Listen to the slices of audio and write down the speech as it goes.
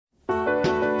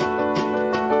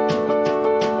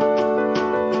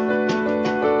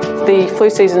The flu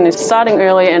season is starting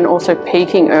early and also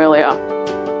peaking earlier.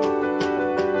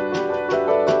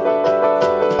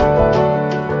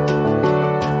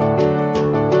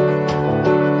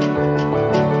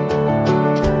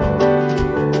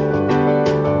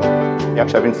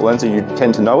 If you have influenza, you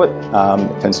tend to know it.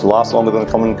 It tends to last longer than a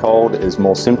common cold. There's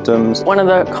more symptoms. One of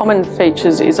the common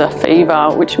features is a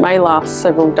fever, which may last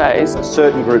several days.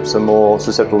 Certain groups are more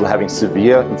susceptible to having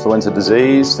severe influenza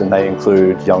disease, and they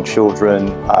include young children,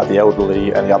 the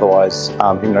elderly, and the otherwise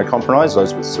immunocompromised,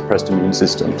 those with suppressed immune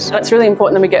systems. It's really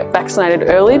important that we get vaccinated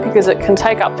early because it can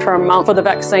take up to a month for the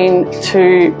vaccine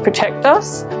to protect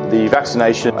us. The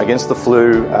vaccination against the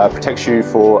flu protects you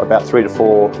for about 3 to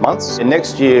 4 months. And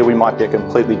next year we might get a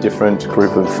completely different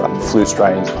group of flu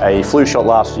strains. A flu shot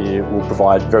last year will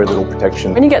provide very little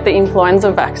protection. When you get the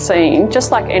influenza vaccine,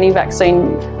 just like any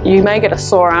vaccine, you may get a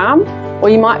sore arm or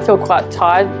you might feel quite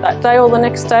tired that day or the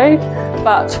next day.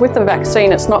 But with the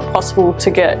vaccine, it's not possible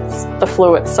to get the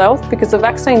flu itself because the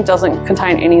vaccine doesn't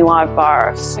contain any live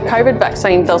virus. The COVID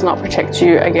vaccine does not protect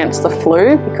you against the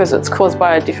flu because it's caused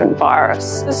by a different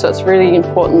virus. So it's really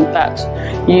important that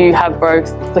you have both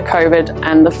the COVID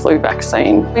and the flu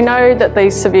vaccine. We know that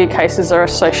these severe cases are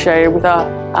associated with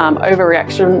a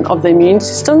overreaction of the immune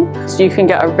system. So you can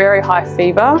get a very high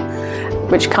fever,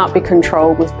 which can't be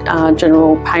controlled with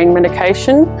general pain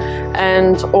medication,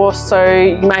 and also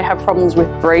you may have problems with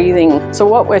breathing. So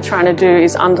what we're trying to do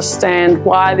is understand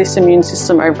why this immune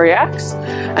system overreacts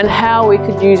and how we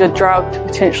could use a drug to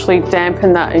potentially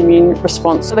dampen that immune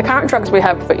response. So the current drugs we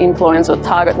have for influenza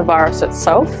target the virus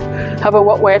itself. However,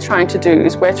 what we're trying to do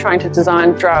is we're trying to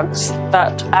design drugs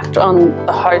that act on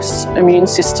the host's immune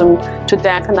system to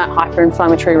dampen that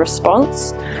hyperinflammatory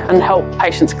response and help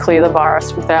patients clear the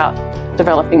virus without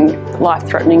developing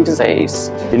life-threatening disease.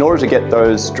 In order to get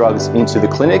those drugs into the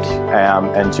clinic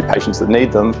and to patients that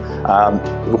need them,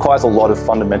 it requires a lot of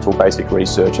fundamental basic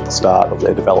research at the start of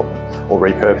their development or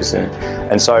repurposing.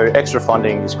 And so extra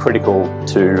funding is critical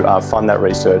to fund that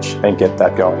research and get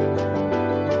that going.